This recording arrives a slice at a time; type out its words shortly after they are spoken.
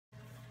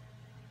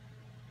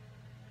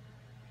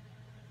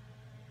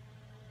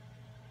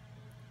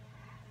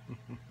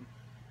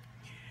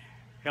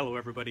Hello,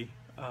 everybody.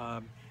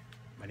 My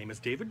name is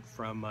David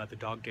from the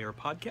DogDare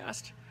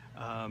Podcast.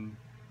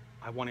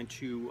 I wanted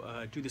to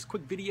do this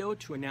quick video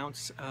to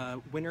announce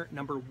winner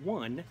number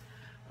 1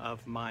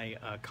 of my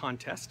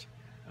contest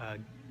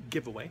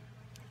giveaway.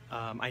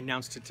 I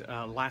announced it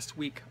last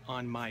week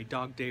on my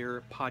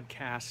DogDare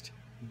Podcast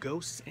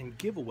Ghosts and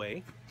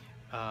Giveaway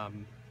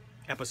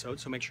episode,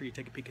 so make sure you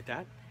take a peek at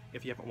that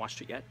if you haven't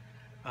watched it yet.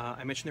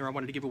 I mentioned there I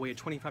wanted to give away a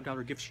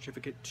 $25 gift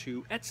certificate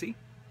to Etsy.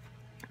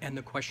 And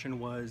the question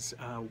was,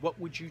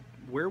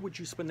 where would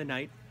you spend the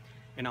night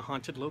in a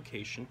haunted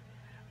location,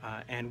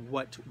 and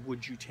what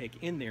would you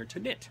take in there to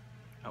knit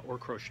or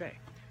crochet?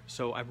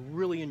 So I've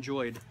really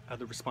enjoyed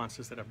the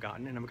responses that I've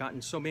gotten, and I've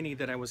gotten so many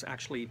that I was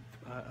actually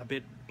a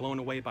bit blown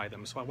away by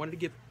them. So I wanted to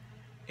give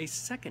a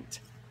second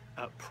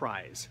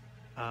prize,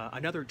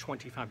 another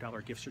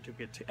 $25 gift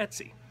certificate to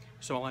Etsy.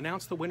 So I'll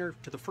announce the winner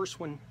to the first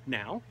one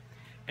now,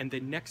 and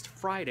then next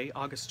Friday,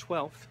 August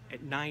 12th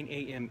at 9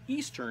 a.m.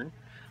 Eastern,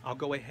 I'll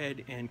go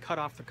ahead and cut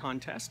off the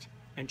contest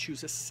and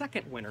choose a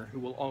second winner who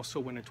will also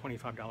win a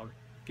 $25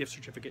 gift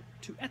certificate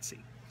to Etsy.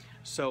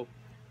 So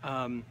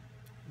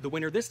the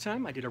winner this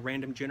time, I did a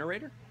random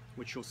generator,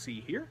 which you'll see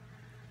here.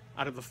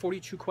 Out of the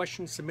 42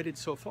 questions submitted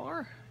so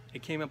far,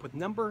 it came up with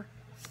number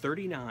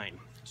 39.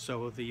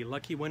 So the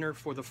lucky winner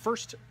for the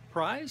first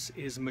prize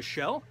is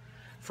Michelle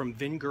from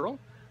VinGirl.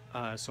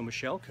 So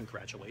Michelle,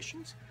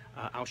 congratulations.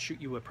 I'll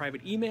shoot you a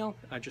private email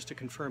just to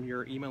confirm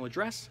your email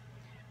address,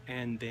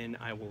 and then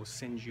I will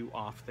send you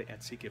off the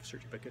Etsy gift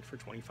certificate for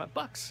 25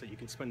 bucks, so you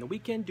can spend the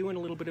weekend doing a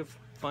little bit of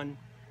fun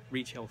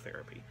retail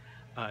therapy.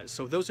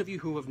 So those of you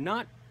who have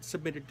not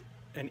submitted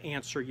an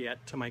answer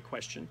yet to my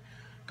question,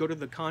 go to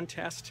the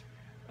contest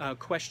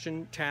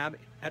question tab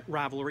at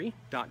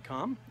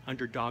Ravelry.com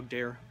under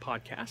DogDare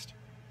Podcast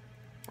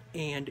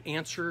and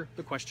answer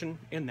the question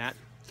in that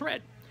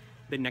thread.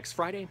 Then next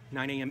Friday,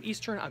 9 a.m.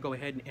 Eastern, I'll go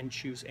ahead and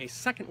choose a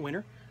second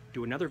winner,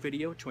 do another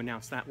video to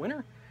announce that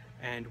winner,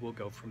 and we'll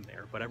go from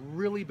there. But I've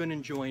really been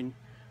enjoying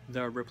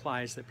the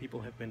replies that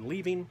people have been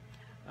leaving.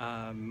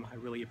 I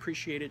really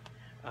appreciate it.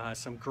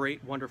 Some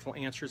great, wonderful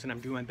answers, and I'm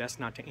doing my best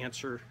not to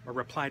answer or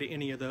reply to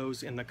any of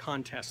those in the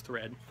contest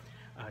thread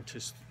to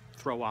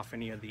throw off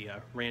any of the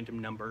random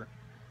number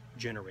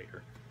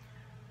generator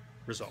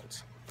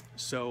results.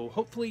 So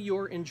hopefully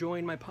you're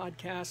enjoying my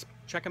podcast.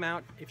 Check them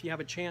out if you have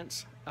a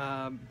chance.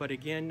 But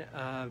again,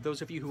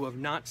 those of you who have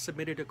not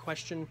submitted a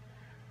question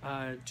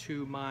have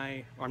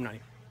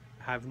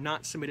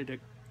not submitted an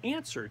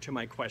answer to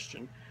my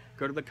question,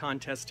 go to the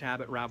contest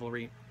tab at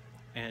Ravelry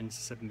and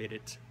submit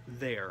it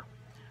there.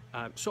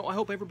 So I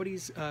hope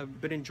everybody's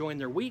been enjoying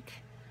their week.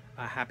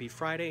 Happy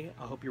Friday.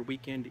 I hope your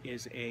weekend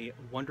is a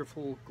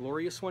wonderful,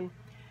 glorious one.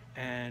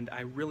 And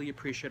I really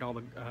appreciate all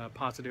the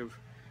positive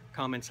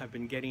comments I've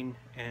been getting,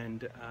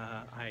 and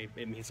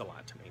it means a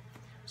lot to me.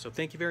 So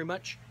thank you very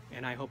much,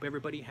 and I hope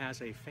everybody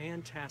has a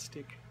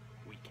fantastic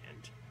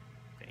weekend.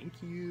 Thank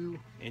you.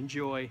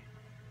 Enjoy.